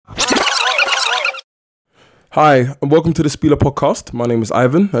Hi, and welcome to the Spiela podcast. My name is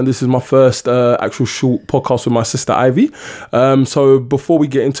Ivan, and this is my first actual short podcast with my sister Ivy. So before we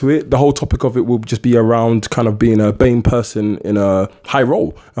get into it, the whole topic of it will just be around kind of being a BAME person in a high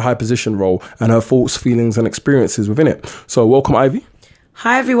role, a high position role, and her thoughts, feelings, and experiences within it. So welcome, Ivy.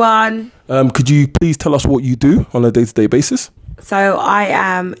 Hi, everyone. Could you please tell us what you do on a day-to-day basis? So I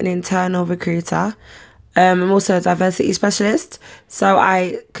am an internal recruiter. I'm also a diversity specialist. So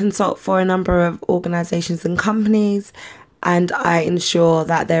I consult for a number of organisations and companies, and I ensure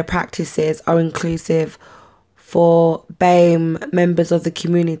that their practices are inclusive for BAME members of the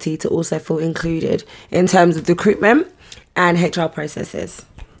community to also feel included in terms of recruitment and HR processes.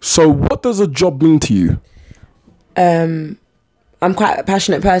 So what does a job mean to you? I'm quite a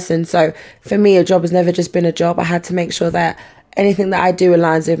passionate person, so for me a job has never just been a job. I had to make sure that anything that I do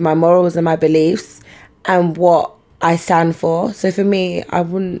aligns with my morals and my beliefs and what I stand for. So for me, I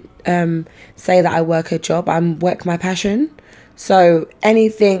wouldn't say that I work a job, I work my passion. So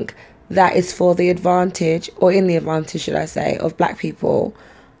anything that is for the advantage, or in the advantage should I say, of black people,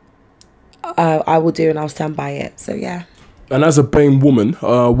 I will do and I'll stand by it. So yeah. And as a BAME woman,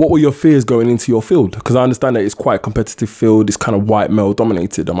 what were your fears going into your field? Because I understand that it's quite a competitive field. It's kind of white male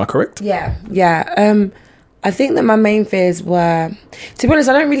dominated. Am I correct? Yeah. I think that my main fears were, to be honest,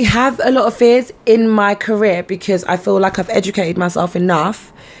 I don't really have a lot of fears in my career because I feel like I've educated myself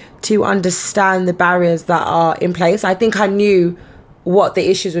enough to understand the barriers that are in place. I think I knew what the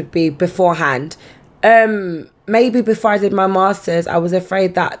issues would be beforehand. Maybe before I did my master's, I was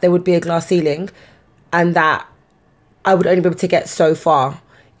afraid that there would be a glass ceiling and that I would only be able to get so far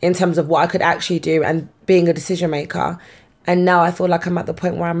in terms of what I could actually do and being a decision maker. And now I feel like I'm at the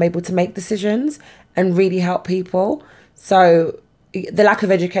point where I'm able to make decisions and really help people. So the lack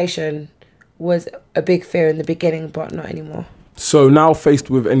of education was a big fear in the beginning, but not anymore. So now faced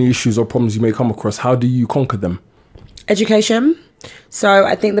with any issues or problems you may come across, how do you conquer them? Education. So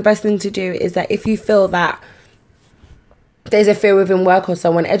I think the best thing to do is that if you feel that there's a fear within work or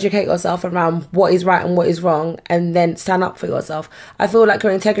someone, educate yourself around what is right and what is wrong, and then stand up for yourself. I feel like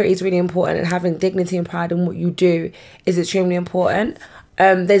your integrity is really important, and having dignity and pride in what you do is extremely important.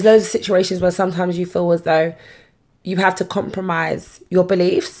 There's loads of situations where sometimes you feel as though you have to compromise your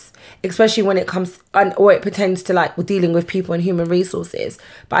beliefs, especially when it comes or it pertains to like dealing with people and human resources.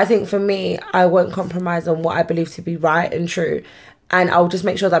 But I think for me, I won't compromise on what I believe to be right and true, and I'll just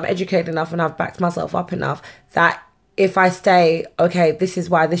make sure that I'm educated enough and I've backed myself up enough that if I say, okay, this is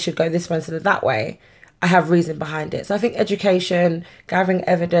why this should go this way instead of that way, I have reason behind it. So I think education, gathering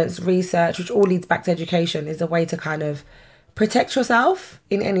evidence, research, which all leads back to education, is a way to kind of protect yourself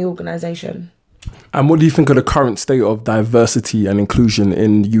in any organisation. And what do you think of the current state of diversity and inclusion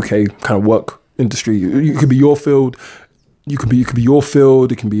in the UK kind of work industry? It could be your field, it could be your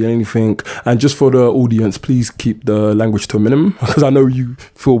field, it can be anything. And just for the audience, please keep the language to a minimum, because I know you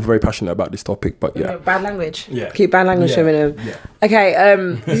feel very passionate about this topic, but yeah. Bad language. Yeah. Keep bad language to a minimum. Yeah.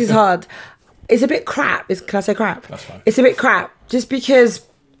 Okay, this is hard. It's a bit crap. Can I say crap? That's fine. It's a bit crap just because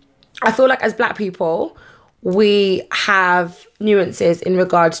I feel like as black people, we have nuances in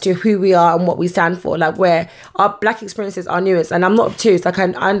regards to who we are and what we stand for. Like where our black experiences are nuanced, and I'm not obtuse. Like I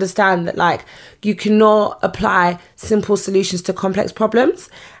understand that like you cannot apply simple solutions to complex problems.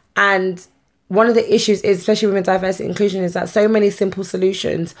 And one of the issues is, especially within diversity and inclusion, is that so many simple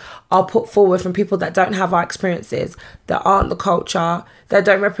solutions are put forward from people that don't have our experiences, that aren't the culture, that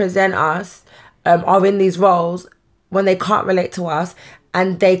don't represent us, are in these roles when they can't relate to us.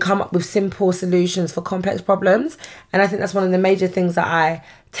 And they come up with simple solutions for complex problems. And I think that's one of the major things that I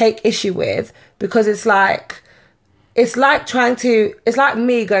take issue with, because it's like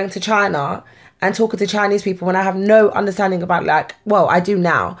me going to China and talking to Chinese people when I have no understanding about, like, well, I do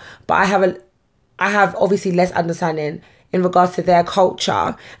now, but I have obviously less understanding in regards to their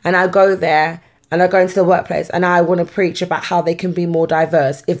culture. And I go there and I go into the workplace and I want to preach about how they can be more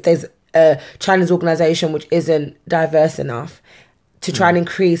diverse if there's a Chinese organisation which isn't diverse enough, to try and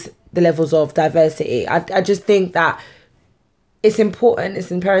increase the levels of diversity. I just think that it's important,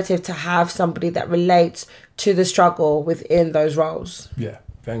 it's imperative to have somebody that relates to the struggle within those roles. Yeah,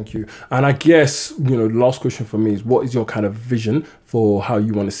 thank you. And I guess, the last question for me is, what is your kind of vision for how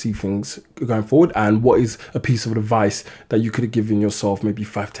you want to see things going forward? And what is a piece of advice that you could have given yourself maybe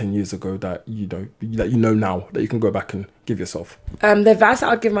 5-10 years ago that you know now that you can go back and give yourself? The advice that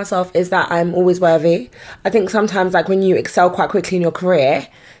I'd give myself is that I'm always worthy. I think sometimes, like, when you excel quite quickly in your career,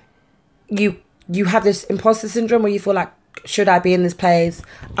 you have this imposter syndrome where you feel like, should I be in this place?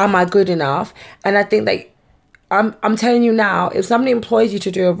 Am I good enough? And I think that I'm telling you now, if somebody employs you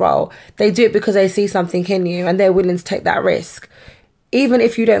to do a role, they do it because they see something in you and they're willing to take that risk. even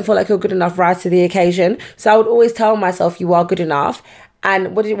if you don't feel like you're good enough, rise to the occasion. So I would always tell myself you are good enough.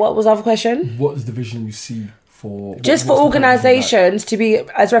 And what was the other question? What is the vision you see for... Just for organisations to be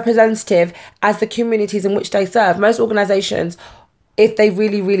as representative as the communities in which they serve. Most organisations, if they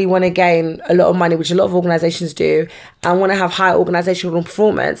really, really want to gain a lot of money, which a lot of organisations do, and want to have high organisational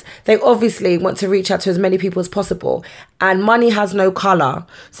performance, they obviously want to reach out to as many people as possible. And money has no colour.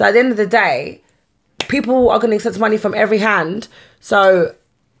 So at the end of the day, people are going to accept money from every hand. So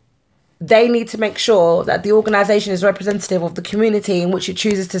they need to make sure that the organisation is representative of the community in which it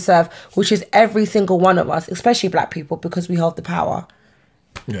chooses to serve, which is every single one of us, especially black people, because we hold the power.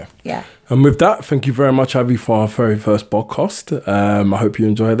 Yeah. And with that, thank you very much, Ivy, for our very first podcast. I hope you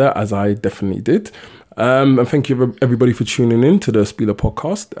enjoyed that, as I definitely did. And thank you everybody for tuning in to the Spiela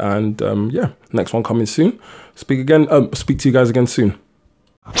podcast. And next one coming soon. Speak to you guys again soon.